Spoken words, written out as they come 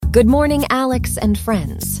Good morning, Alex and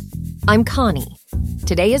friends. I'm Connie.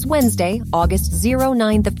 Today is Wednesday, August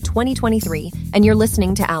 09th of 2023, and you're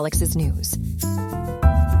listening to Alex's News.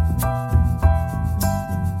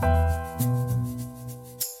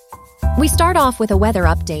 We start off with a weather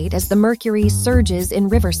update as the mercury surges in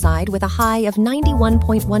Riverside with a high of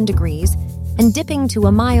 91.1 degrees and dipping to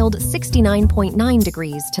a mild 69.9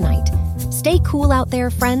 degrees tonight. Stay cool out there,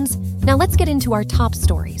 friends. Now let's get into our top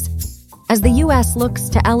stories. As the U.S. looks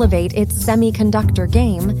to elevate its semiconductor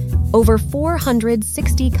game, over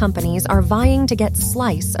 460 companies are vying to get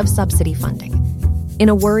slice of subsidy funding. In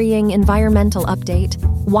a worrying environmental update,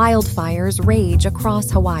 wildfires rage across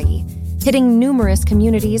Hawaii, hitting numerous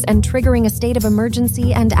communities and triggering a state of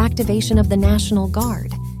emergency and activation of the National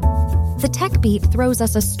Guard. The Tech Beat throws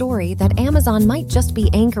us a story that Amazon might just be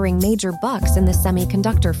anchoring major bucks in the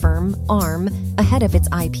semiconductor firm, ARM, ahead of its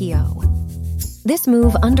IPO. This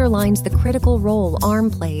move underlines the critical role ARM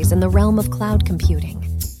plays in the realm of cloud computing.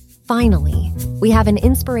 Finally, we have an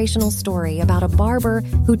inspirational story about a barber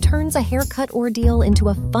who turns a haircut ordeal into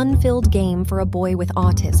a fun-filled game for a boy with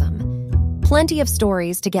autism. Plenty of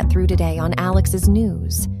stories to get through today on Alex's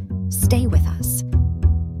News. Stay with us.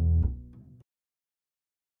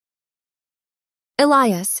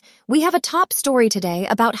 Elias, we have a top story today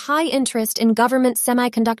about high interest in government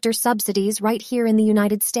semiconductor subsidies right here in the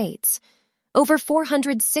United States. Over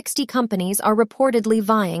 460 companies are reportedly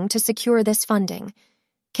vying to secure this funding.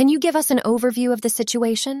 Can you give us an overview of the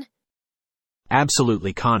situation?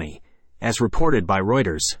 Absolutely, Connie. As reported by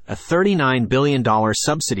Reuters, a $39 billion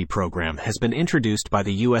subsidy program has been introduced by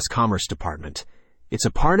the U.S. Commerce Department. It's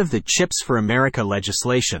a part of the CHIPS for America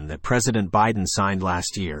legislation that President Biden signed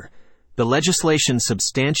last year. The legislation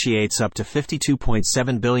substantiates up to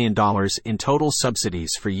 $52.7 billion in total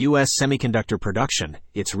subsidies for U.S. semiconductor production,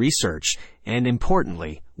 its research, and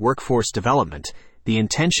importantly, workforce development. The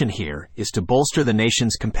intention here is to bolster the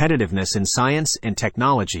nation's competitiveness in science and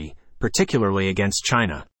technology, particularly against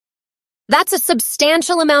China. That's a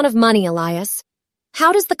substantial amount of money, Elias.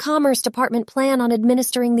 How does the Commerce Department plan on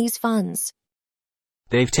administering these funds?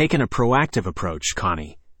 They've taken a proactive approach,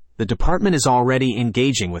 Connie. The department is already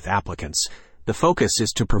engaging with applicants. The focus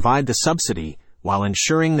is to provide the subsidy while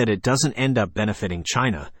ensuring that it doesn't end up benefiting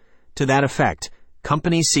China. To that effect,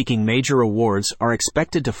 companies seeking major awards are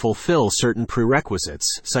expected to fulfill certain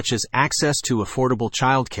prerequisites, such as access to affordable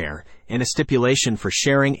childcare and a stipulation for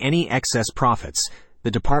sharing any excess profits.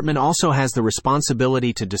 The department also has the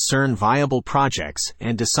responsibility to discern viable projects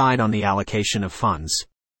and decide on the allocation of funds.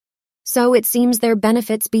 So it seems there are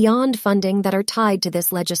benefits beyond funding that are tied to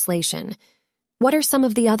this legislation. What are some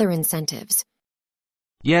of the other incentives?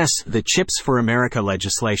 Yes, the CHIPS for America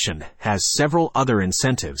legislation has several other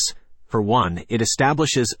incentives. For one, it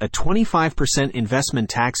establishes a 25% investment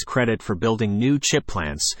tax credit for building new chip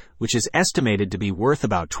plants, which is estimated to be worth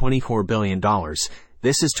about $24 billion.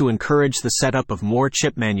 This is to encourage the setup of more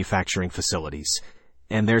chip manufacturing facilities.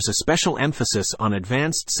 And there's a special emphasis on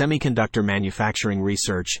advanced semiconductor manufacturing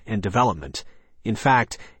research and development. In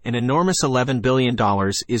fact, an enormous $11 billion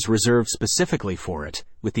is reserved specifically for it,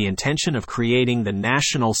 with the intention of creating the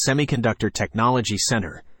National Semiconductor Technology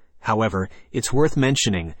Center. However, it's worth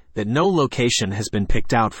mentioning that no location has been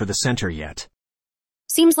picked out for the center yet.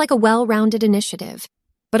 Seems like a well-rounded initiative.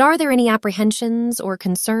 But are there any apprehensions or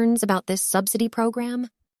concerns about this subsidy program?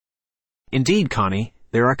 Indeed, Connie.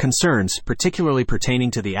 There are concerns, particularly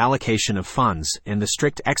pertaining to the allocation of funds and the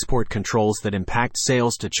strict export controls that impact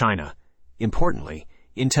sales to China. Importantly,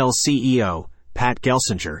 Intel's CEO, Pat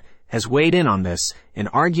Gelsinger, has weighed in on this and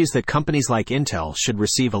argues that companies like Intel should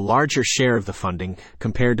receive a larger share of the funding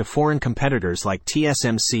compared to foreign competitors like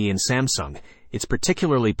TSMC and Samsung. It's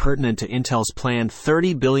particularly pertinent to Intel's planned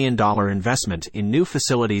 $30 billion investment in new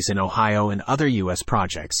facilities in Ohio and other U.S.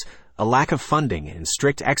 projects. A lack of funding and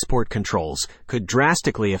strict export controls could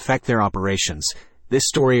drastically affect their operations. This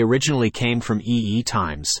story originally came from EE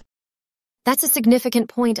Times. That's a significant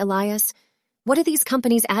point, Elias. What do these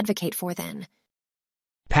companies advocate for then?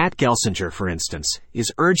 Pat Gelsinger, for instance,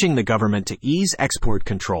 is urging the government to ease export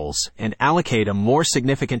controls and allocate a more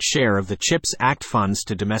significant share of the CHIPS Act funds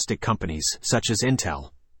to domestic companies, such as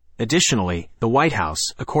Intel. Additionally, the White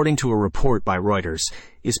House, according to a report by Reuters,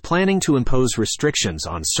 is planning to impose restrictions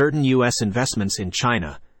on certain U.S. investments in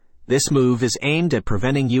China. This move is aimed at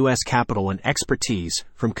preventing U.S. capital and expertise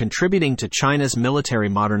from contributing to China's military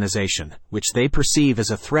modernization, which they perceive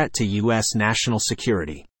as a threat to U.S. national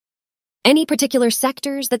security. Any particular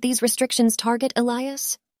sectors that these restrictions target,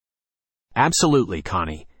 Elias? Absolutely,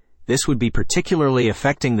 Connie. This would be particularly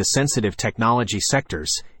affecting the sensitive technology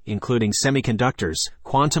sectors, including semiconductors,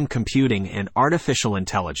 quantum computing, and artificial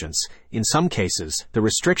intelligence. In some cases, the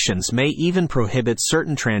restrictions may even prohibit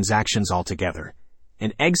certain transactions altogether.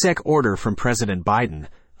 An exec order from President Biden,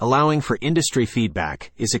 allowing for industry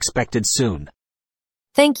feedback, is expected soon.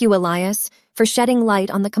 Thank you, Elias, for shedding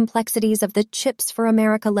light on the complexities of the Chips for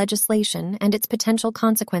America legislation and its potential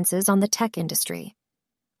consequences on the tech industry.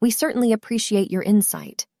 We certainly appreciate your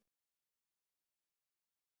insight.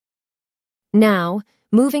 Now,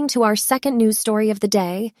 moving to our second news story of the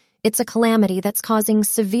day, it's a calamity that's causing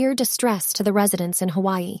severe distress to the residents in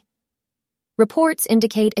Hawaii. Reports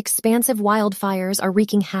indicate expansive wildfires are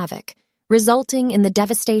wreaking havoc, resulting in the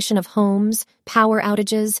devastation of homes, power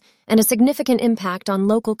outages, and a significant impact on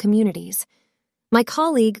local communities. My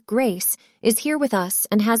colleague, Grace, is here with us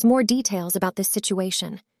and has more details about this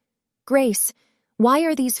situation. Grace, why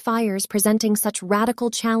are these fires presenting such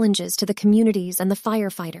radical challenges to the communities and the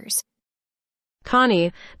firefighters?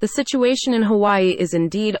 Connie, the situation in Hawaii is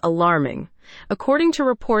indeed alarming. According to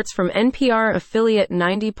reports from NPR affiliate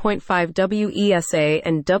 90.5 WESA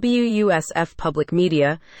and WUSF Public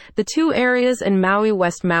Media, the two areas in Maui,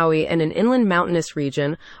 West Maui, and an inland mountainous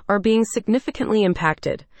region are being significantly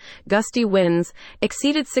impacted. Gusty winds,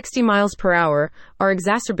 exceeded 60 miles per hour, are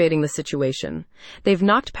exacerbating the situation. They've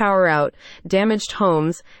knocked power out, damaged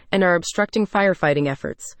homes, and are obstructing firefighting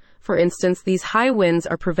efforts. For instance, these high winds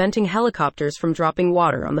are preventing helicopters from dropping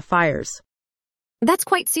water on the fires. That's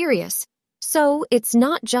quite serious. So, it's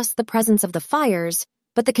not just the presence of the fires,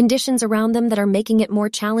 but the conditions around them that are making it more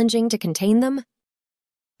challenging to contain them?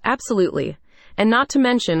 Absolutely. And not to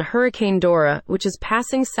mention Hurricane Dora, which is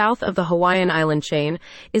passing south of the Hawaiian island chain,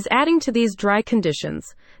 is adding to these dry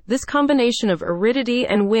conditions. This combination of aridity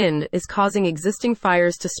and wind is causing existing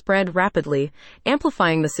fires to spread rapidly,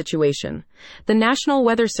 amplifying the situation. The National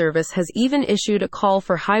Weather Service has even issued a call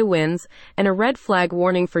for high winds and a red flag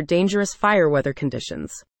warning for dangerous fire weather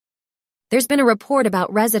conditions. There's been a report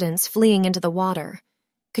about residents fleeing into the water.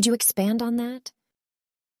 Could you expand on that?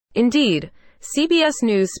 Indeed. CBS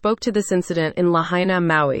News spoke to this incident in Lahaina,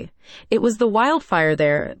 Maui. It was the wildfire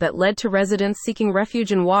there that led to residents seeking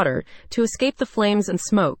refuge in water to escape the flames and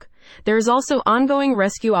smoke. There is also ongoing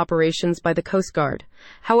rescue operations by the Coast Guard.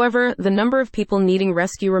 However, the number of people needing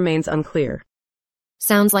rescue remains unclear.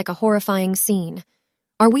 Sounds like a horrifying scene.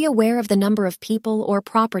 Are we aware of the number of people or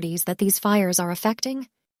properties that these fires are affecting?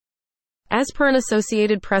 As per an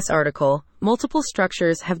Associated Press article, multiple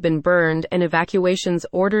structures have been burned and evacuations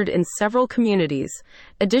ordered in several communities.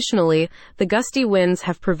 Additionally, the gusty winds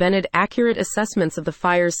have prevented accurate assessments of the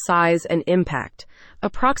fire's size and impact.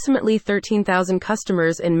 Approximately 13,000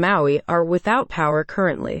 customers in Maui are without power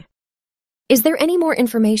currently. Is there any more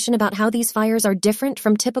information about how these fires are different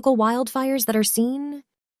from typical wildfires that are seen?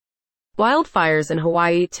 Wildfires in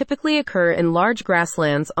Hawaii typically occur in large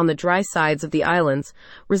grasslands on the dry sides of the islands,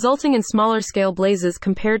 resulting in smaller-scale blazes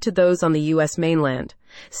compared to those on the U.S. mainland.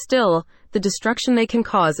 Still, the destruction they can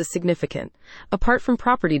cause is significant. Apart from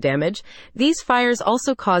property damage, these fires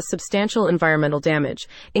also cause substantial environmental damage,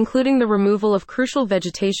 including the removal of crucial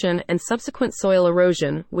vegetation and subsequent soil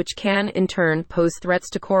erosion, which can, in turn, pose threats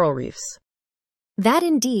to coral reefs. That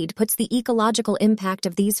indeed puts the ecological impact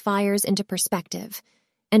of these fires into perspective.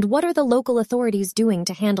 And what are the local authorities doing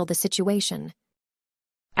to handle the situation?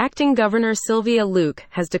 Acting Governor Sylvia Luke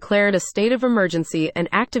has declared a state of emergency and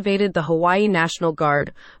activated the Hawaii National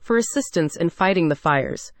Guard for assistance in fighting the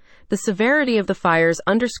fires. The severity of the fires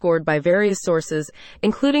underscored by various sources,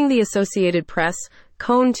 including the Associated Press,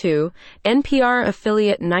 Cone 2, NPR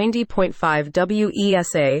affiliate 90.5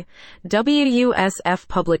 WESA, WUSF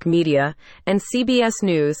Public Media, and CBS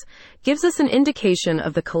News, gives us an indication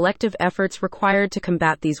of the collective efforts required to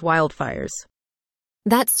combat these wildfires.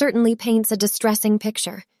 That certainly paints a distressing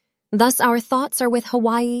picture. Thus, our thoughts are with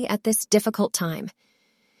Hawaii at this difficult time.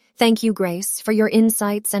 Thank you, Grace, for your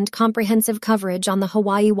insights and comprehensive coverage on the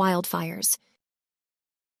Hawaii wildfires.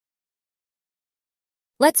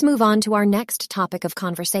 Let's move on to our next topic of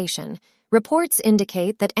conversation. Reports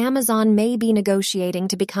indicate that Amazon may be negotiating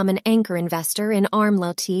to become an anchor investor in ARM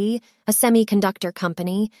Ltd., a semiconductor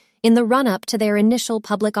company, in the run-up to their initial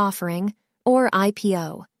public offering, or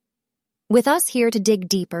IPO. With us here to dig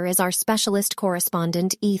deeper is our specialist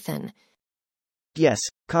correspondent, Ethan. Yes,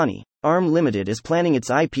 Connie, ARM Limited is planning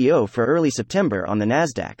its IPO for early September on the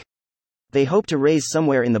Nasdaq. They hope to raise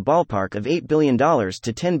somewhere in the ballpark of $8 billion to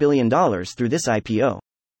 $10 billion through this IPO.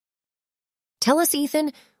 Tell us,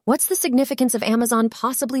 Ethan, what's the significance of Amazon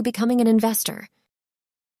possibly becoming an investor?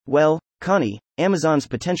 Well, Connie, Amazon's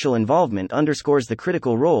potential involvement underscores the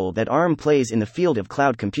critical role that ARM plays in the field of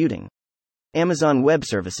cloud computing. Amazon Web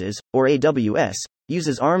Services, or AWS,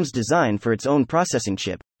 uses ARM's design for its own processing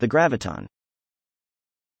chip, the Graviton.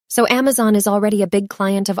 So Amazon is already a big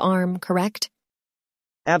client of ARM, correct?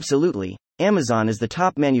 Absolutely. Amazon is the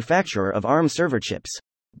top manufacturer of ARM server chips.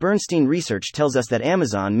 Bernstein Research tells us that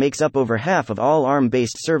Amazon makes up over half of all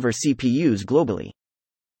ARM-based server CPUs globally.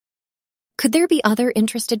 Could there be other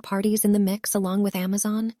interested parties in the mix along with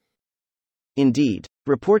Amazon? Indeed.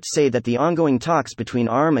 Reports say that the ongoing talks between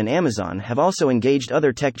ARM and Amazon have also engaged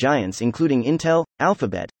other tech giants including Intel,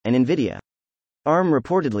 Alphabet, and Nvidia. ARM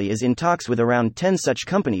reportedly is in talks with around 10 such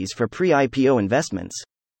companies for pre-IPO investments.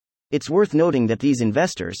 It's worth noting that these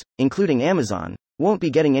investors, including Amazon, won't be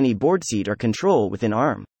getting any board seat or control within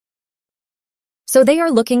ARM. So they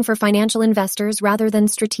are looking for financial investors rather than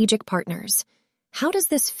strategic partners. How does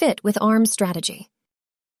this fit with ARM's strategy?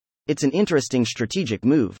 It's an interesting strategic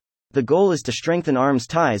move. The goal is to strengthen ARM's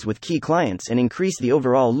ties with key clients and increase the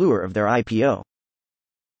overall lure of their IPO.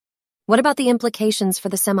 What about the implications for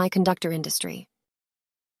the semiconductor industry?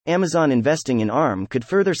 Amazon investing in ARM could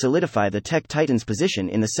further solidify the tech titan's position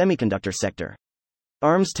in the semiconductor sector.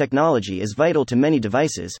 ARM's technology is vital to many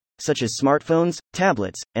devices, such as smartphones,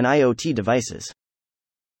 tablets, and IoT devices.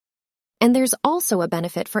 And there's also a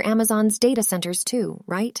benefit for Amazon's data centers too,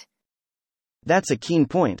 right? That's a keen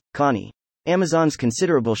point, Connie. Amazon's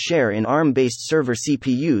considerable share in ARM-based server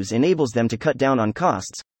CPUs enables them to cut down on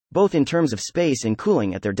costs, both in terms of space and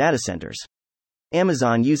cooling at their data centers.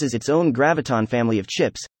 Amazon uses its own Graviton family of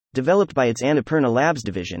chips, developed by its Annapurna Labs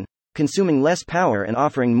division, consuming less power and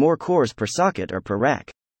offering more cores per socket or per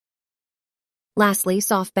rack. Lastly,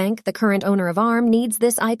 SoftBank, the current owner of ARM, needs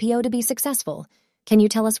this IPO to be successful. Can you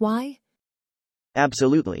tell us why?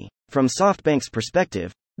 Absolutely. From SoftBank's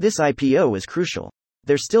perspective, this IPO is crucial.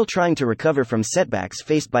 They're still trying to recover from setbacks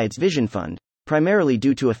faced by its Vision Fund, primarily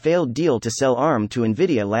due to a failed deal to sell ARM to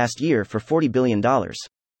Nvidia last year for $40 billion.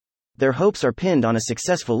 Their hopes are pinned on a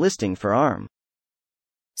successful listing for ARM.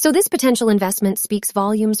 So this potential investment speaks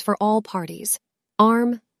volumes for all parties: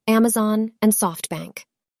 ARM, Amazon, and SoftBank.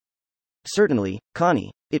 Certainly,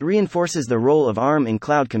 Connie. It reinforces the role of ARM in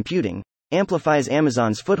cloud computing, amplifies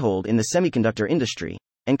Amazon's foothold in the semiconductor industry,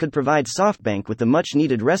 and could provide SoftBank with the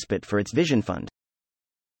much-needed respite for its Vision Fund.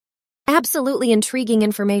 Absolutely intriguing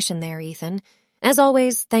information there, Ethan. As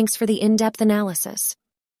always, thanks for the in-depth analysis.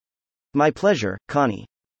 My pleasure, Connie.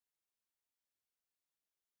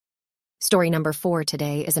 Story number 4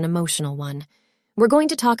 today is an emotional one. We're going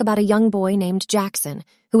to talk about a young boy named Jackson,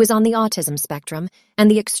 who is on the autism spectrum, and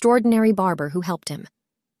the extraordinary barber who helped him.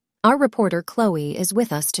 Our reporter, Chloe, is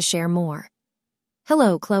with us to share more.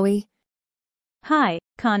 Hello, Chloe. Hi,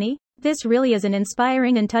 Connie. This really is an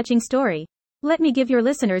inspiring and touching story. Let me give your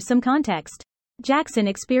listeners some context. Jackson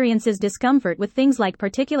experiences discomfort with things like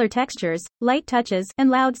particular textures, light touches,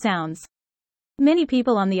 and loud sounds. Many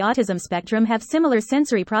people on the autism spectrum have similar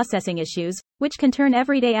sensory processing issues, which can turn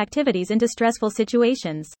everyday activities into stressful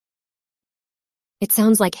situations. It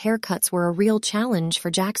sounds like haircuts were a real challenge for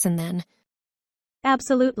Jackson then.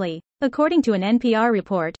 Absolutely. According to an NPR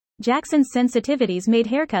report, Jackson's sensitivities made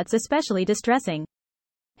haircuts especially distressing.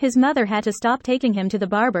 His mother had to stop taking him to the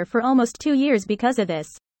barber for almost 2 years because of this.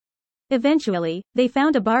 Eventually, they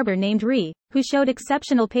found a barber named Ree, who showed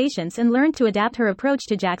exceptional patience and learned to adapt her approach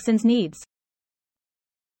to Jackson's needs.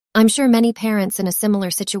 I'm sure many parents in a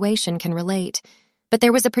similar situation can relate, but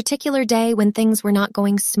there was a particular day when things were not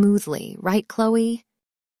going smoothly, right, Chloe?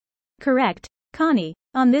 Correct, Connie.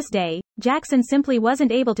 On this day, Jackson simply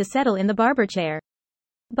wasn't able to settle in the barber chair.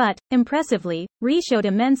 But, impressively, Ree showed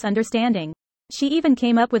immense understanding. She even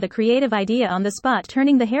came up with a creative idea on the spot,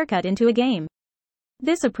 turning the haircut into a game.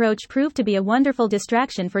 This approach proved to be a wonderful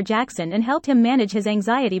distraction for Jackson and helped him manage his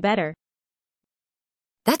anxiety better.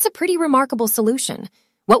 That's a pretty remarkable solution.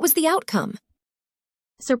 What was the outcome?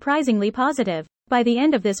 Surprisingly positive. By the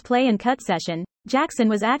end of this play and cut session, Jackson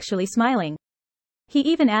was actually smiling. He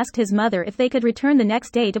even asked his mother if they could return the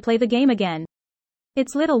next day to play the game again.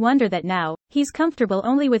 It's little wonder that now, he's comfortable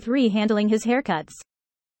only with Ree handling his haircuts.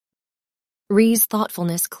 Ree's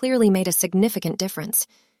thoughtfulness clearly made a significant difference.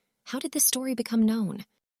 How did this story become known?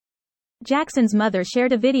 Jackson's mother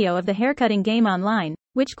shared a video of the haircutting game online,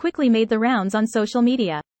 which quickly made the rounds on social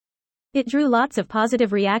media. It drew lots of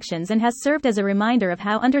positive reactions and has served as a reminder of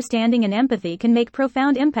how understanding and empathy can make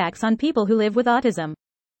profound impacts on people who live with autism.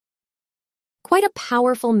 Quite a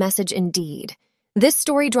powerful message indeed. This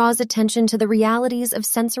story draws attention to the realities of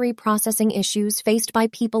sensory processing issues faced by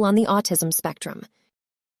people on the autism spectrum.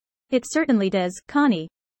 It certainly does, Connie.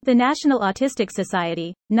 The National Autistic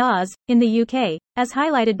Society, NAS, in the UK, as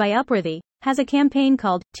highlighted by Upworthy, has a campaign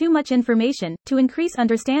called Too Much Information to increase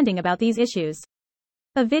understanding about these issues.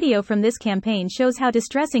 A video from this campaign shows how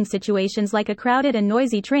distressing situations like a crowded and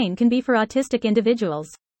noisy train can be for autistic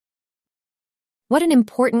individuals. What an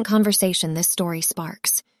important conversation this story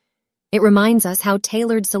sparks. It reminds us how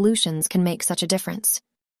tailored solutions can make such a difference.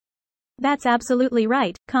 That's absolutely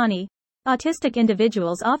right, Connie. Autistic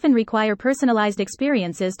individuals often require personalized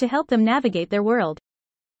experiences to help them navigate their world.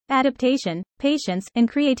 Adaptation, patience,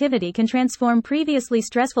 and creativity can transform previously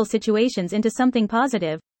stressful situations into something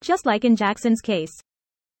positive, just like in Jackson's case.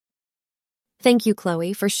 Thank you,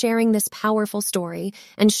 Chloe, for sharing this powerful story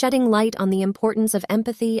and shedding light on the importance of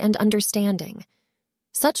empathy and understanding.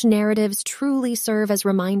 Such narratives truly serve as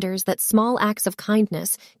reminders that small acts of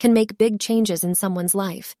kindness can make big changes in someone's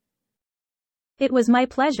life. It was my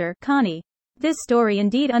pleasure, Connie. This story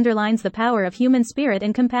indeed underlines the power of human spirit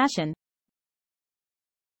and compassion.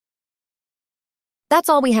 That's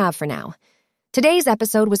all we have for now. Today's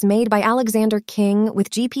episode was made by Alexander King with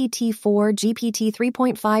GPT-4, GPT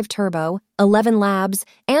 3.5 Turbo, 11 Labs,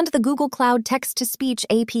 and the Google Cloud Text-to-Speech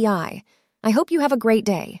API. I hope you have a great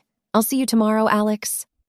day. I'll see you tomorrow, Alex.